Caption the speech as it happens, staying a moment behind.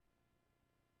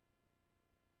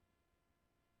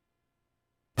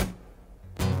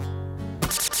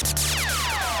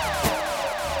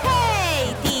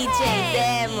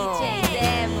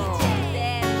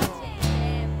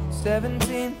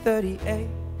1938.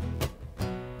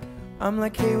 I'm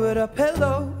like, hey, what up,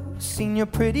 hello. Seen your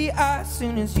pretty eyes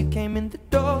soon as you came in the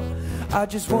door. I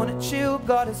just wanna chill,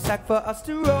 got a sack for us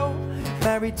to roll.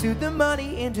 Married to the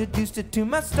money, introduced her to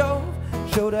my stove.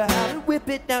 Showed her how to whip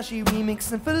it, now she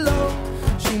remixing for low.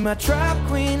 She my trap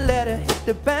queen, let her hit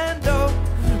the bando.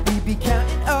 We be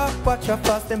counting up, watch how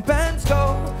fast them bands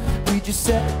go. We just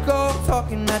set a goal,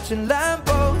 talking matching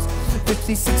Lambos.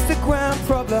 50, 60 grand,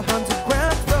 probably 100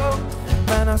 grand though.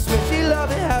 Man, I swear she love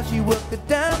it, how she work the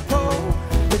damn pole.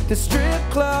 With the strip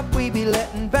club, we be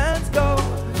letting bands go.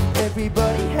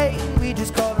 Everybody hating, we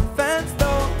just call them fans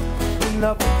though. In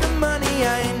love with the money,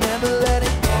 I ain't never let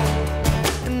it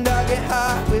go. And I get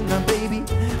high with my baby.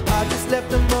 I just left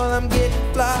them all, I'm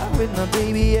getting fly with my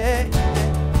baby, yeah.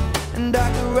 And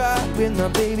I can ride with my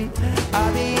baby.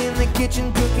 I be in the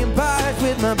kitchen cooking pies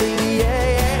with my baby,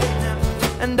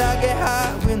 yeah. And I get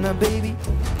high with my baby.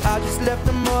 I just left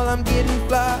them all, I'm getting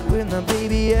fly with my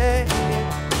baby, yeah.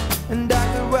 And I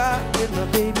can ride with my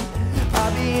baby. I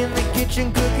be in the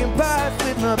kitchen cooking pies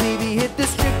with my baby. Hit the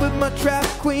strip with my trap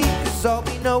queen, cause all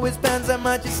we know is bands. I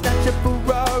might just snatch a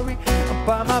Ferrari. I'll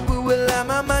buy my boo a lamb.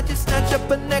 I might just snatch up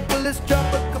a necklace,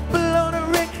 drop a couple on a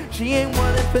ring. She ain't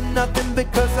wanting for nothing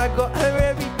because I got her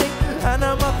everything. And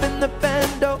I'm up in the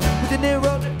bando with the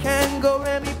Nero, the Kango.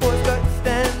 Remy boys got the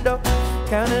stand up.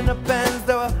 Counting the bands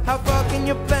though. How far can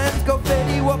your bands go?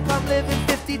 Fetty Wap, I'm living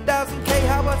 50,000 K.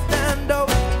 How I stand though?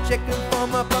 Checking for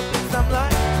my buckets, I'm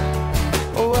like,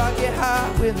 oh, I get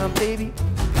high with my baby.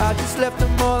 I just left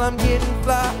them all, I'm getting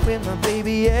fly with my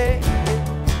baby, yeah.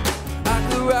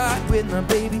 I could ride with my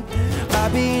baby. I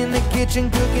be in the kitchen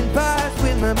cooking pies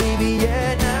with my baby,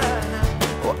 yeah,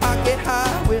 nah. Oh, I get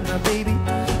high with my baby.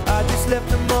 I just left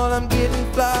them all, I'm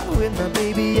getting fly with my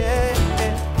baby, yeah.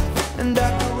 And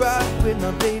I could ride with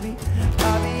my baby.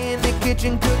 I be in the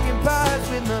kitchen cooking pies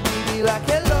with my baby. Like,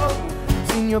 hello,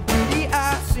 seen your pretty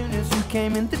eyes soon as you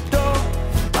came in the door.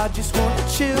 I just wanna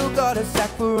chill, got a sack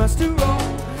for us to roll.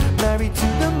 Married to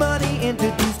the money,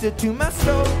 introduced her to my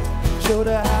soul. Showed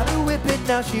her how to whip it,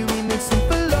 now she remixing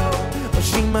for low. Oh,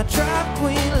 she my trap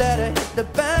queen, let her hit the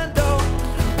bando.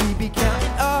 We be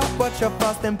counting up, watch how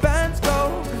fast them bands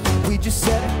go. We just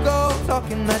set a goal,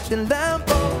 talking matching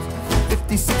Lambos.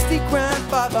 50, 60 grand,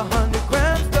 500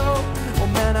 grams though. Oh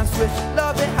man, I swear she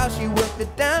love it, how she work the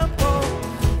damn pole.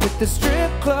 With the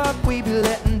strip club, we be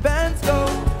letting bands go.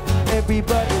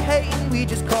 Everybody hating, we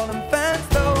just call them fans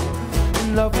though.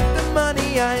 In love with the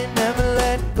money, I ain't never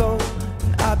let it go.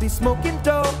 And I be smoking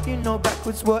dope, you know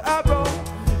backwards what I roll.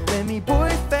 Remy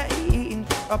boys fatty, eating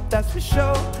up, that's for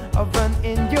sure. I'll run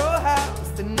in your house,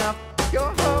 then knock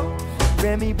your hoe.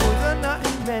 Remy boys are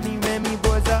nothing, Remy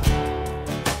boys are.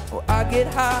 Oh, I get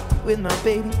high with my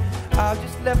baby. I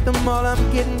just left them all,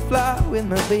 I'm getting fly with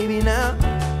my baby now.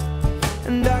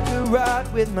 And I could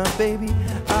ride with my baby.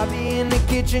 I be in the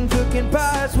kitchen cooking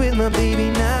pies with my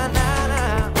baby now, nah,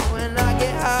 nah. When I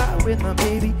get high with my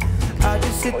baby, I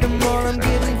just hit them all, I'm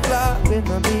getting fly with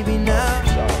my baby now.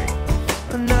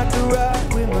 And I could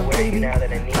ride with my baby.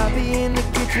 I be in the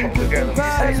kitchen cooking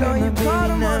pies with my baby now. I know you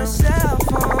called him on a cell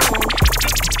phone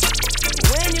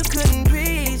when you couldn't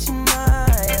reach my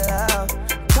love.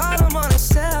 Call him on a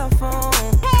cell phone.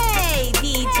 Hey,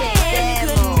 DJ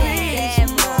Demo.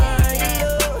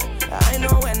 I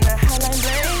know when the hotline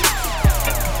bling.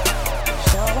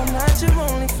 Sure, I'm not your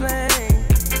only flame.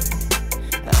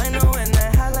 I know when the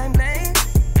hotline bling.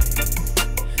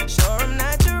 Sure, I'm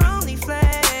not your only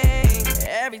flame.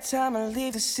 Every time I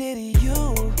leave the city, you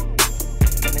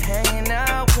been hanging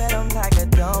out with them like I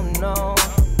don't know.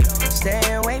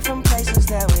 Stay away from places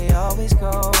that we always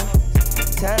go.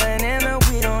 Telling him that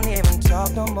we don't even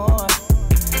talk no more.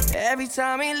 Every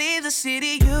time we leave the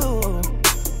city, you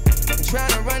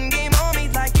trying to run game on me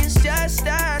like it's just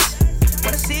us.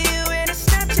 Wanna see you in a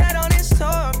Snapchat on his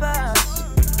tour bus.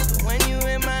 But when you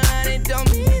in my line, it don't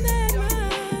mean that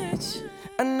much.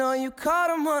 I know you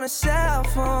called him on a cell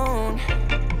phone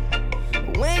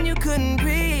when you couldn't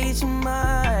reach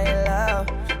my love.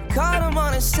 Called him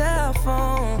on a cell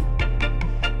phone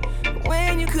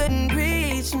when you couldn't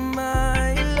reach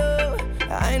my love.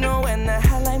 I know when the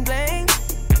hotline bling.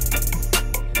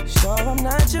 Sure, I'm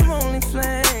not your only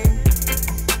flame.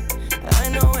 I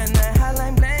know when the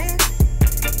hotline bling.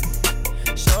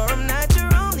 Sure, I'm not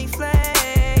your only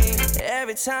flame.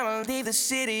 Every time I leave the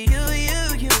city, you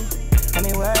I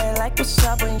mean, worry like what's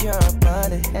up when you're up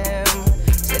under him.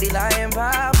 Said he lying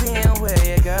about being with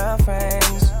your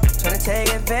girlfriends. Trying to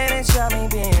take advantage of me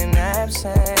being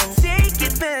absent. Take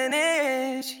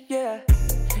advantage, yeah.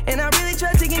 And I really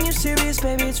tried taking you serious,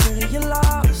 baby, it's really your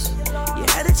loss. You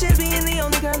had a chance being the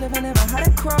only girl living, never had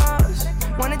a cross.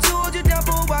 Wanted to hold you down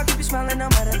for a while, keep you smiling,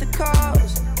 I'm out at the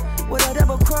cause. With a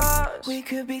double cross, we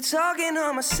could be talking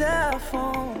on my cell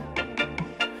phone.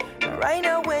 Right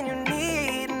now when you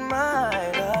need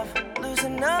my love, lose a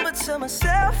number to my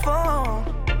cell phone.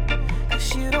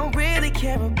 Cause you don't really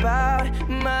care about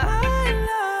my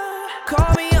love.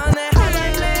 Call me on that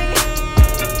hotline bling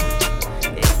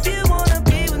if you wanna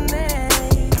be with me.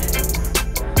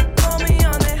 Call me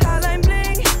on that hotline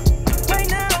bling right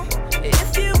now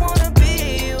if you wanna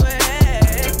be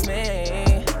with me.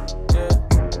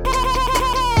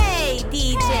 Hey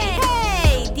DJ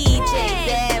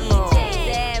Demo.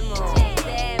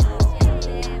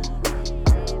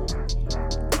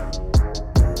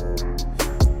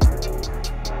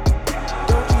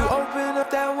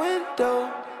 That window,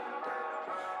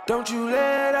 don't you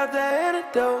let out the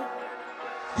antidote.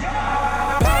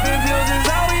 Popping pills is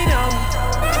all we know.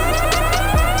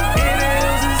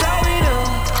 Inhales is all we know.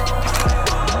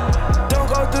 Don't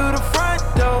go through the front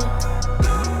door.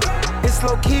 It's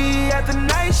low key at the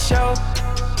night show.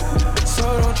 So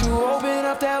don't you open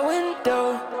up that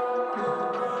window.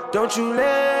 Don't you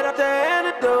let out the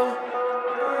antidote.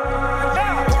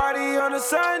 Party on a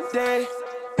Sunday.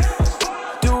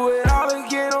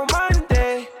 Again on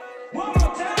Monday.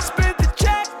 Spent the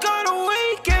check on the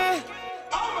weekend.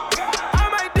 I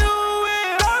might do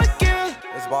it all again.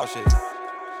 That's bullshit.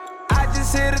 I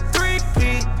just hit a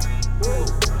 3-peat.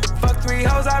 Fuck 3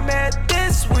 hoes I met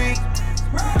this week.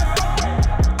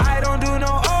 I don't do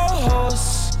no old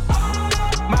hoes.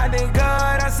 My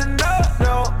nigga, that's a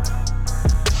no.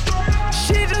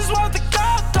 She just want the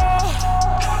condo.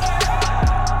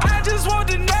 I just want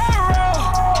the narrow.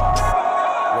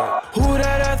 Who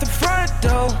that at the front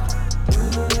door?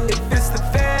 If it's the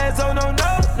feds, oh no.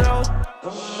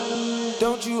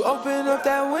 Don't you open up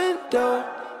that window.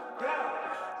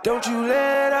 Don't you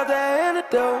let out the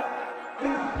antidote.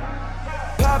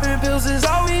 Popping pills is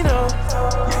all we know.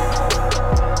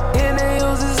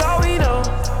 Inhales is all we know.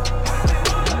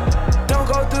 Don't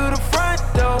go through the front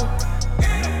door.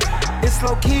 It's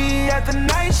low key at the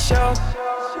night show.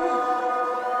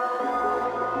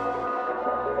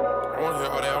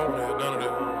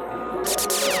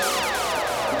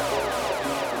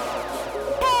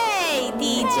 Hey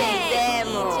DJ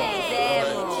Demo.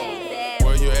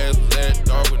 Where your ass was at,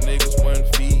 dog, with niggas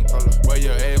wasn't feed. Where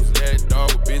your ass was at,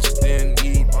 dog, with bitches didn't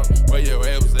eat. Where your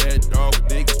ass was at, dog, with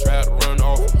niggas tried to run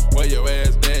off. Where your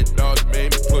ass at, dog, you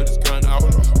made me put his gun out.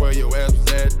 Where your ass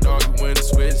was at, dog, you went and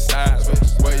switched sides.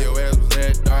 Where your ass was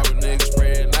at, dog, with niggas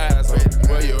spread lies.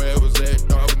 Where your ass was at,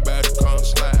 dog, I'm about to come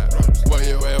slide. Where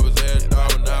your ass was at,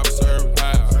 dog, when I was serving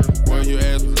pies. Where your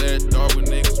ass was at, dog, with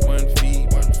niggas wasn't feed.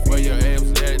 Where your ass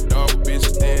was at, dog, with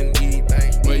bitches didn't eat.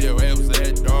 Where your ass was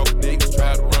at, dog, with niggas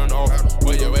tried to run off.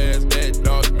 Where your ass at,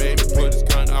 dog, you made me put his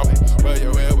gun out. Where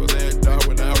your ass was at, dog,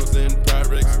 when I was in the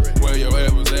Pyrex. Where your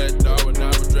ass was at, dog, when I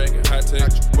was drinking high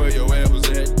tech. Where your ass was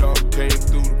at, dog, came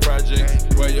through the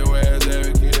project. Where your ass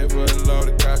at, kid, for the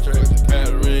loaded contract. Had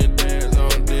a ring dance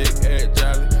on dick at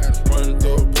Jolly. Running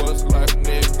through the pussy like a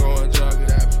nigga going jogging.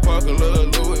 Fuck a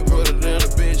little Louis, put it in a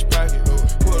bitch pocket.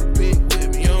 Put a pig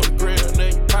with me on the grill,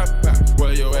 then you pop it.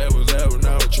 Where your ass was at when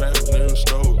I was trapping in the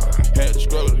stove. Had to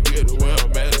scroll to get it when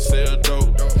I'm at the sell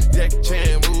dope. Jackie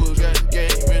Chan moves, got the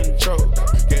game in the choke.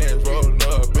 Gas rolling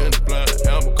up in the blind,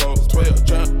 Amber Cold 12.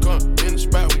 Trying to come in the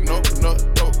spot, we know, no.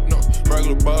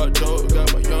 Regular bar dope,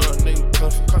 got my young nigga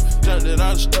comfy. Jumped it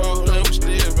out the stove, and we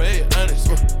still made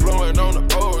honest. Blowing on the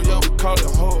old, yo, we call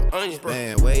it whole onion.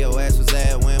 Man, where your ass was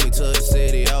at when we took the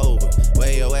city over?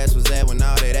 Where your ass was at when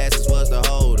all that asses was the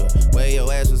holder? Where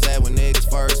your ass was at when niggas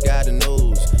first got the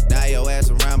news? Now your ass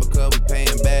around because we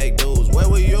paying back dues. Where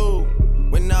were you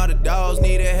when all the dogs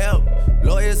needed help?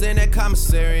 Lawyers in that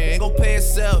commissary ain't gon' pay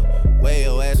itself. Where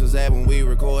your ass was at when we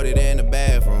recorded in the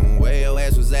bathroom? Where your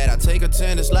ass was at? I take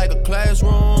attendance like a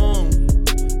classroom.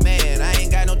 Man, I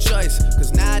ain't got no choice,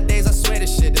 cause nowadays I swear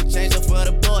this shit done changed up for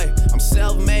the boy. I'm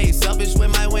self-made, selfish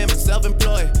with my women,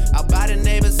 self-employed. I'll buy the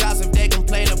neighbor's house if they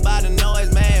complain about the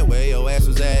noise, man. Where your ass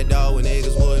was at, dog, when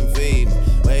niggas wouldn't feed me?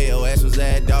 Where your ass was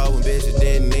at, dog, when bitches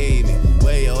didn't need me?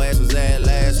 Where your ass was at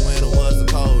last winter was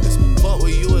the coldest? Fuck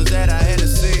where you was at, I had a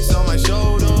 6 on my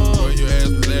shoulder. Where your ass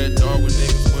was at, dog, when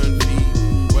niggas wouldn't feed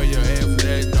me? Where your ass was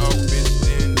at, dog, when bitches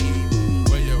didn't need me?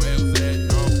 Where your ass was at,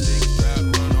 dog, when niggas tried to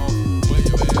run off? Where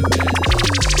your ass at?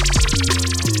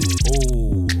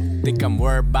 Ooh, think I'm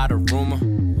worried about a rumor?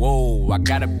 Whoa, I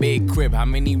got a big crib, how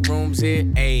many rooms here?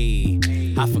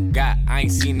 Ayy, I forgot, I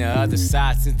ain't seen the other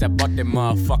side since I bought that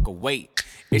motherfucker. Wait,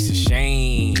 it's a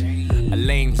shame. A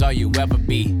lame's all you ever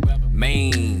be.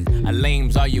 Main, a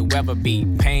lame's all you ever be.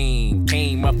 Pain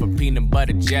came up from peanut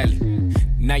butter jelly.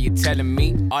 Now you're telling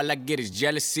me all I get is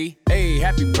jealousy. Hey,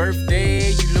 happy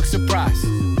birthday, you look surprised.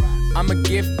 I'm a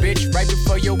gift, bitch, right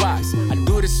before your eyes. I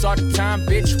do this all the time,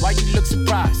 bitch, why you look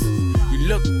surprised? You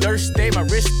look thirsty, my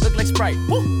wrist look like Sprite.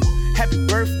 Woo! Happy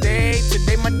birthday,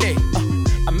 today my day.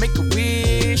 I make a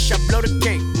wish, I blow the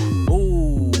cake.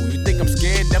 Ooh, you think I'm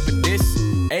scared up of this?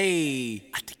 Hey,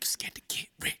 I think you're scared to get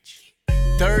rich.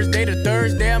 Thursday to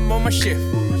Thursday, I'm on my shift.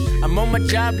 I'm on my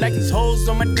job like these hoes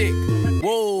on my dick.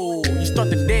 Whoa, you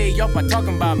start the day off by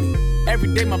talking about me.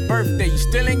 Every day my birthday, you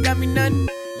still ain't got me nothing?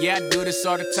 Yeah, I do this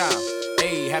all the time.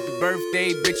 Hey, happy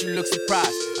birthday, bitch, you look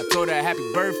surprised. I told her happy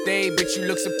birthday, bitch, you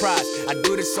look surprised. I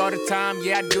do this all the time,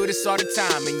 yeah, I do this all the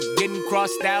time. And you getting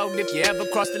crossed out if you ever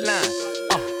cross the line.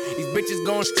 These bitches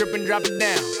gon' strip and drop it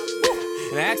down.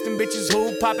 And I ask them bitches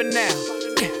who poppin' now.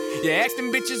 Yeah, ask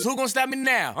them bitches who gon' stop me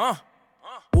now,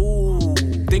 Ooh,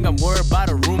 think I'm worried about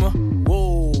a rumor?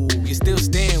 Whoa, you still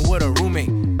staying with a roommate.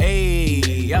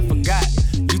 Hey, I forgot.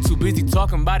 You too busy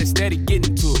talking about it, steady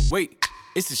getting to it. Wait,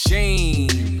 it's a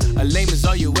shame. A lame is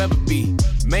all you ever be.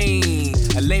 Main,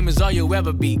 a lame is all you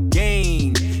ever be.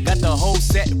 Game, got the whole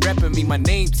set reppin' me. My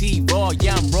name T-Raw,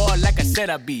 yeah, I'm raw like I said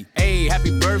I be. Hey,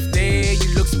 happy birthday,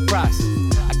 you look surprised.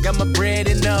 I got my bread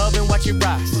in the oven, watch it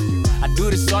rise. I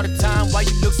do this all the time, why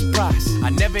you look surprised? I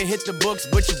never hit the books,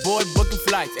 but your boy booking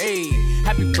flights. Hey,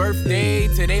 happy birthday,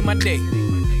 today my day.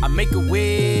 I make a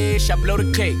wish, I blow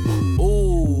the cake.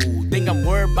 Ooh, think I'm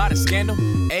worried about a scandal?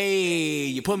 Hey,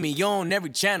 you put me on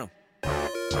every channel.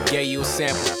 Yeah, you a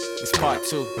sample, it's part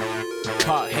 2.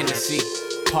 Part Hennessy,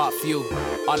 part few.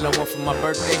 All I want for my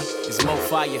birthday is more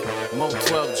fire, more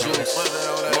 12 juice,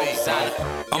 more solid.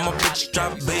 I'm a bitch,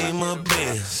 drop Beamer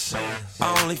Benz.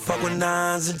 I only fuck with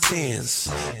 9s and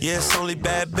 10s. Yeah, it's only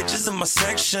bad bitches in my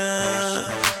section.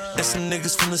 And some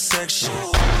niggas from the section.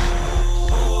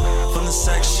 From the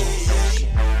section.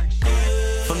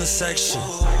 From the section.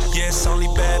 Yeah, it's only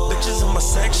bad bitches in my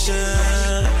section.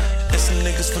 And some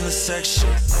niggas from the section.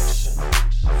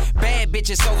 Bad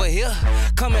bitches over here.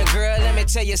 Come here, girl, let me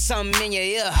tell you something in your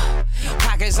ear.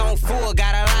 Pockets on full,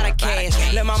 got a lot of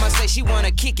cash. Lil' mama say she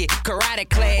wanna kick it, karate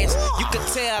class. You could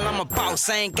tell I'm a boss,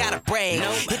 I ain't gotta brag.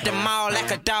 Hit the mall like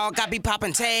a dog, I be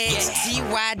popping tags.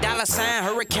 T.Y. dollar sign,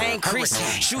 Hurricane Chris.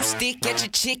 Shoot stick at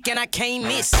your chick and I can't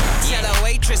miss. Tell the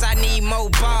waitress I need more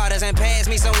barters and pass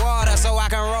me some water so I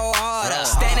can roll harder.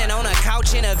 Standing on a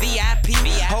couch in a VIP.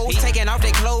 Hoes taking off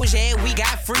their clothes, yeah, we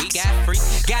got freaks.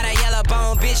 Got a yellow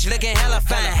bone bitch looking hella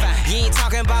fine. You ain't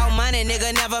talking about money,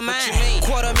 nigga, never mind.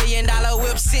 $250,000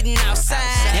 whip sitting outside.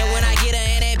 And when I get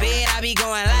her in that bed, I be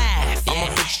going live. I'm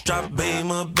a bitch, drop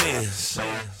Beamer Benz.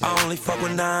 I only fuck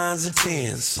with 9s and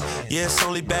 10s. Yeah, it's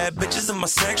only bad bitches in my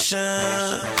section.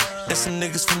 And some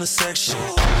niggas from the section.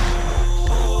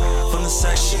 From the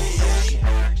section.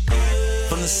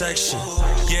 From the section.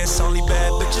 Yeah, it's only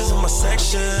bad bitches in my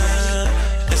section.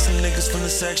 And some niggas from the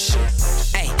section.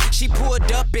 Hey, she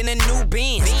pulled up in a new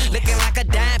Benz, looking like a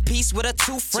dime piece with her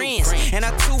 2 friends. And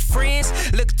her 2 friends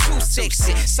look too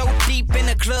sexy. So deep in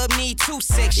the club, need 2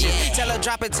 sections. Tell her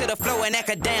drop it to the floor and act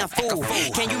a damn fool.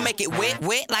 Can you make it wet,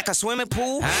 wet like a swimming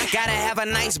pool? Gotta have a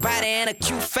nice body and a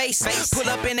cute face. Pull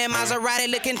up in that Maserati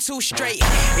looking too straight.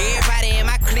 Everybody in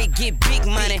my clique get big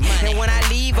money. And when I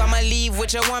leave, I'ma leave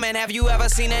with your woman. Have you ever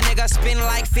seen a nigga spend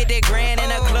like 50 grand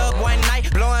in a club one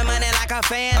night? Blowing money like a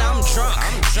fan, I'm drunk.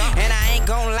 And I ain't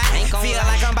gon' lie. Feel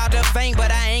like I'm about to faint,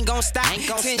 but I ain't gon' stop.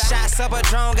 10 shots of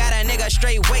Patron, got a nigga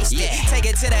straight wasted. Take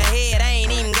it to the head, I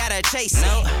ain't even gotta chase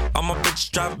it. I'm a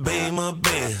bitch, drop Beamer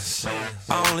Benz.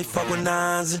 I only fuck with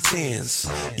 9s and 10s.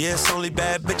 Yeah, it's only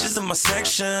bad bitches in my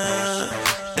section.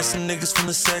 And some niggas from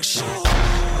the section.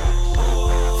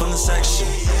 From the section.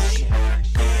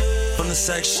 From the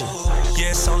section.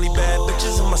 Yeah, it's only bad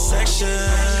bitches in my section.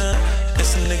 And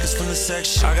some niggas from the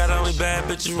section. I got only bad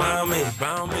bitches around me.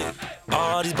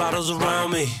 All these bottles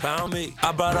around me.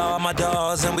 I brought all my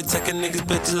dogs and we taking niggas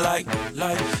bitches like.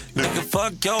 Nigga,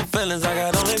 fuck your feelings. I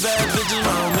got only bad bitches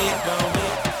around me.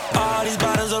 All these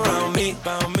bottles around me.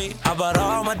 I brought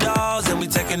all my dogs and we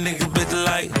taking niggas bitches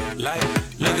like.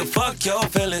 Nigga, fuck your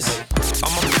feelings.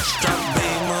 I'm a bitch, drop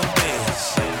Beamer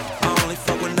Benz. I only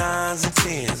fuck with 9s and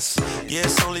 10s. Yeah,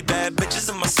 it's only bad bitches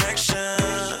in my section.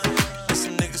 And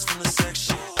some niggas from the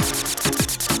section.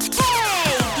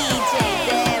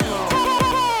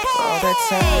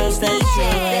 Times that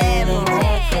you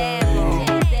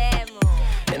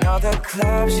and all the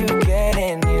clubs you get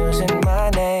in using my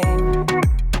name.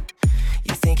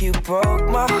 You think you broke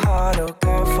my heart, oh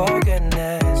girl, for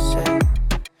goodness sake.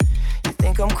 You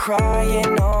think I'm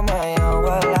crying on my own,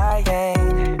 well I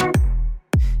ain't.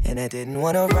 And I didn't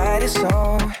wanna write a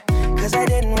song, Cause I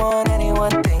didn't want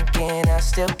anyone thinking I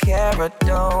still care or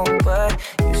don't. But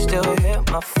you still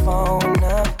hit my phone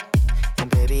up. And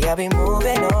baby, I'll be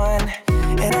moving on.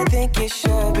 And I think it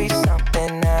should be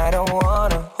something I don't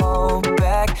wanna hold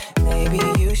back. Maybe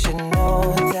you should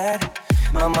know that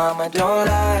my mama don't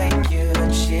like you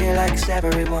and she likes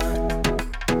everyone.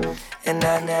 And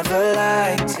I never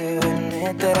like to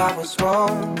admit that I was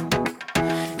wrong.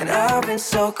 And I've been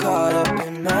so caught up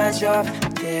in my job,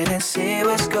 didn't see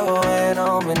what's going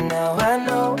on. But now I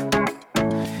know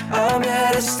I'm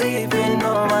better sleeping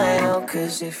on my own.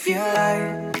 Cause if you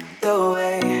like the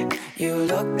way you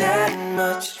look that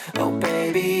much, oh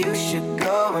baby, you should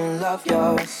go and love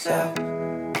yourself.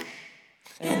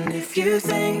 And if you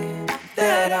think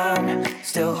that I'm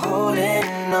still holding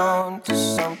on to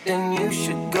something, you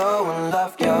should go and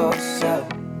love yourself.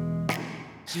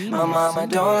 My mama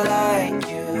don't like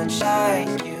you and shy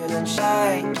you and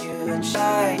shy you and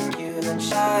shy you and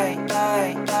shy,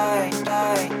 die, die,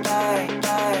 die, die,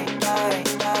 die, die, die,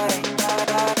 die.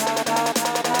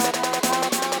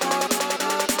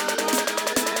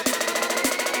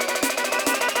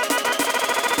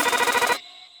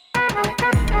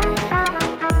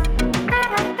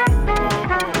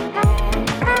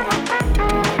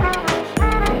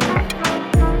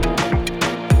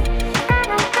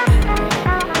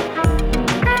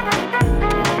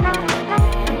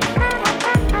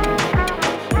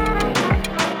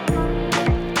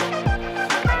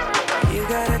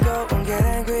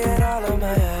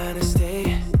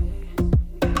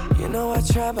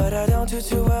 But I don't do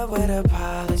too well with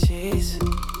apologies.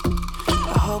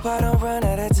 I hope I don't run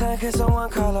out of time, cause someone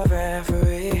call a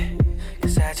referee.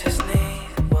 Cause I just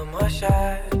need one more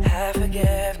shot, have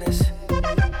forgiveness.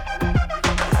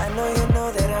 I know you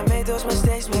know that I made those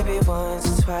mistakes maybe once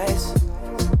or twice.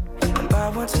 And by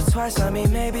once or twice I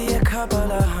mean maybe a couple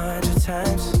of 100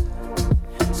 times.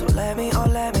 So let me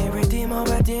redeem or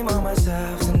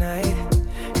myself tonight.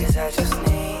 Cause I just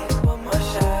need one more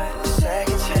shot,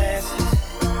 second chances.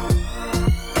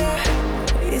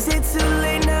 Is it too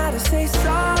late now to say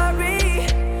sorry?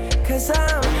 Cause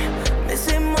I'm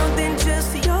missing more than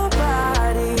just your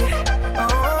body.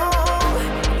 Oh,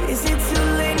 is it too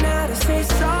late now to say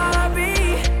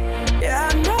sorry? Yeah,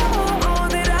 I know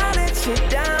that I let you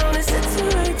down. Is it too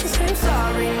late to say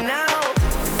sorry now?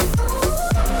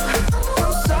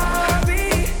 I'm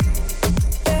sorry.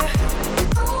 Yeah.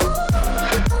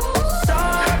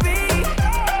 Sorry.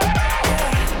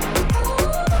 Yeah.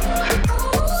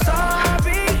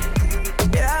 Sorry.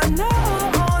 Yeah, I know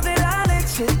that I let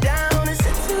you down. Is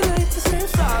it too late to say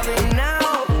sorry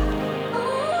now?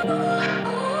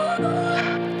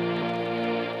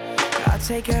 I'll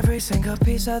take every single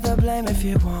piece of the blame if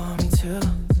you want me to.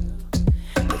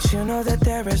 But you know that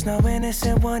there is no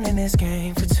innocent one in this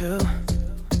game for two.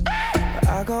 But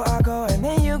I go, and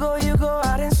then you go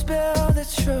out and spill the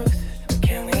truth.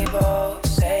 Can we both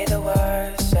say the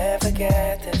words and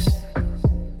forget this?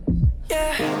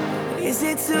 Yeah. Is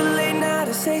it too late now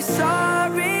to say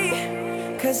sorry?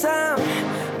 Cause I'm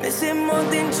missing more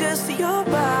than just your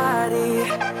body.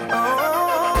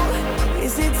 Oh,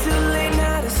 is it too late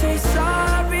now to say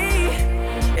sorry?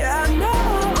 Yeah, I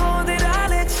know that I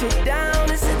let you down.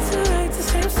 Is it too late to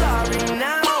say I'm sorry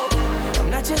now? I'm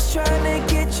not just trying to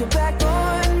get you back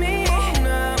on me.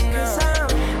 Cause I'm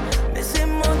missing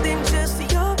more than just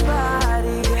your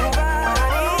body.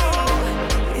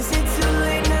 Oh, is it too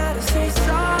late now to say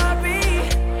sorry?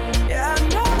 Yeah, I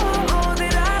know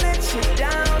that I let you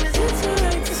down. Is it too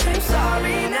late to say I'm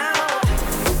sorry now?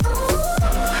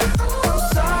 I'm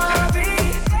sorry.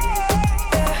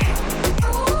 Yeah.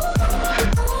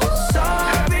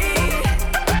 Sorry.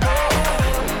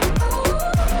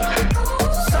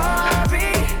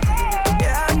 Sorry.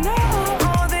 Yeah, I know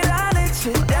that I let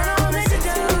you down. Is it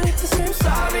too late to say I'm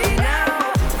sorry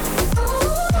now?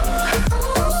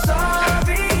 I'm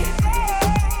sorry.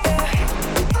 Yeah.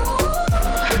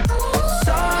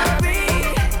 Sorry.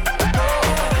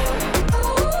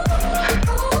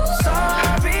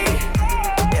 Sorry.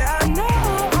 Yeah, I know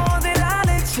that I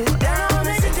let you down.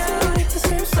 Is it too late to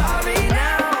say I'm sorry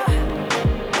now?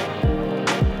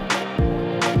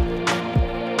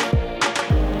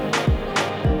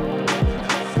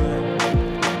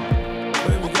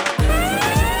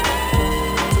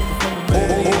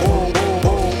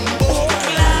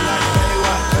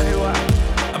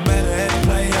 I met her at the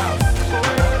playhouse.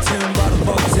 10 bottles,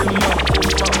 both 10 more.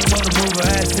 Told her move her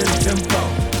ass to the tempo.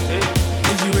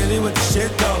 Is you really with the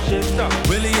shit though?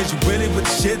 Really, is you really with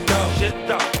the shit though?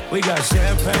 We got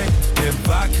champagne and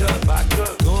vodka.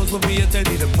 Goons with me if they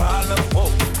need a problem.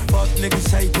 Fuck niggas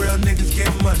hate real niggas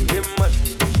get money.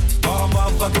 All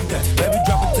motherfucking day. Baby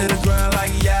drop it to the ground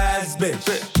like yes.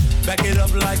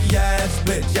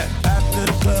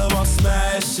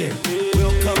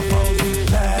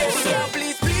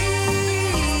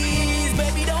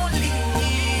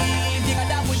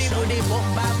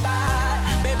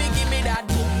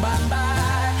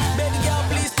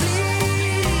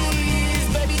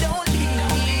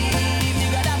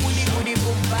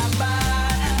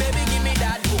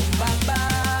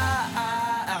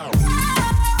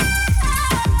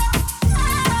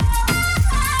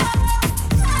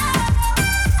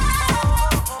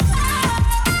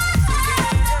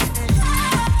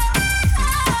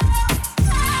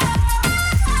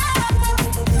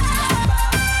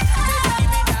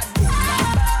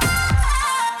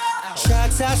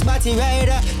 party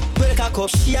rider. Well, cock up.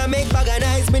 She a make bag of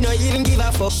nice, me no even give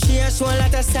a fuck. She a show a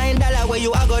lot of sign dollar where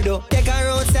you a go do. Take her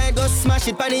outside, go smash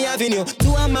it on the avenue.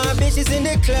 Two of my bitches in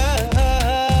the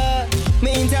club.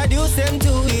 Me introduce them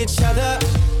to each other.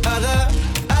 Other.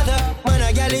 Man,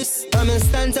 I got this. I'm in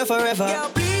stanza forever. Girl,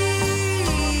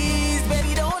 please,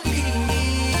 baby, don't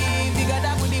leave. You got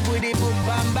that booty, boom,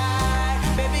 bam, bye.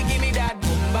 Baby, give me that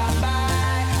boom, bam,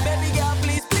 bye. Baby, girl,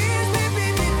 please, please,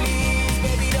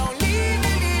 baby, don't leave.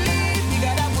 You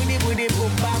got that booty,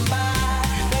 boom, bam,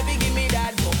 bye. Baby, give me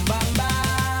that boom, bam, bye.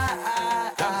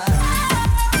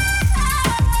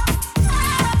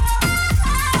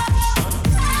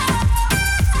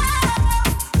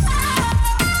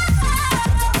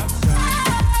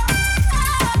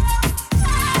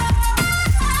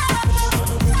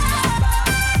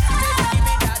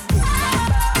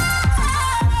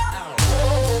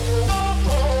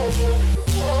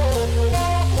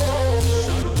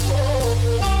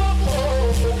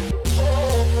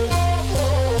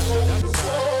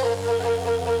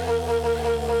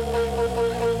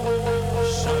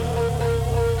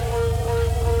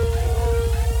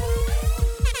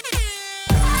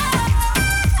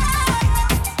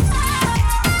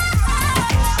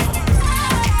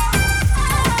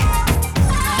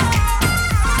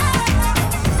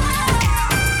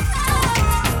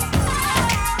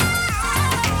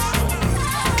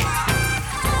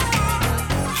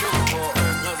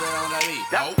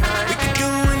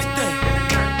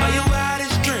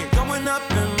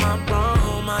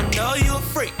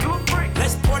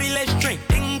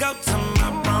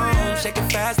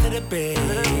 To the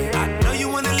bed. I know you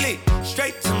wanna leap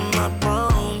straight to my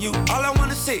room. You all I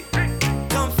wanna see.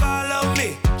 Come follow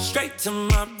me straight to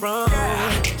my room.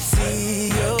 See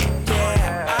you,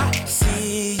 yeah. I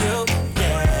see you,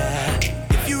 yeah.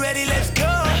 If you ready, let's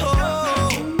go.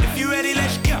 If you ready,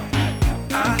 let's go.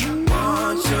 I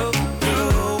want you, you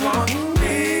want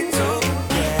me too,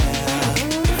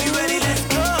 yeah. If you ready, let's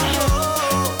go.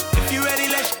 If you ready,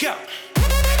 let's go.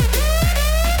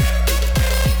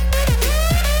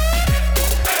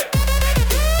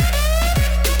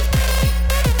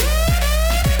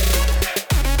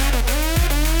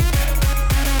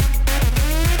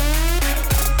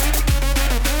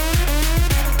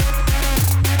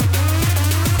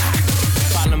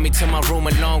 To my room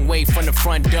a long way from the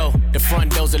front door. The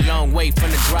front door's a long way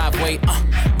from the driveway.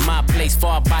 My place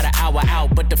far by the hour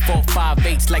out, but the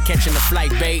 458's like catching a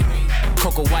flight, babe.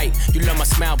 Coco White, you love my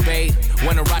smile, babe.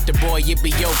 Wanna rock the boy,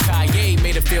 yippee yo, Kanye.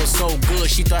 Made her feel so good,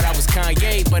 she thought I was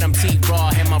Kanye, but I'm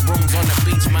T-Raw, and my room's on the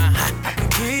beach, my. I can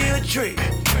give you a treat.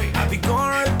 I be going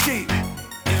real deep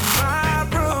in my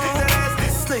room. Take that ass to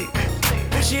sleep.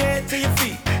 Push your head to your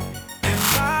feet.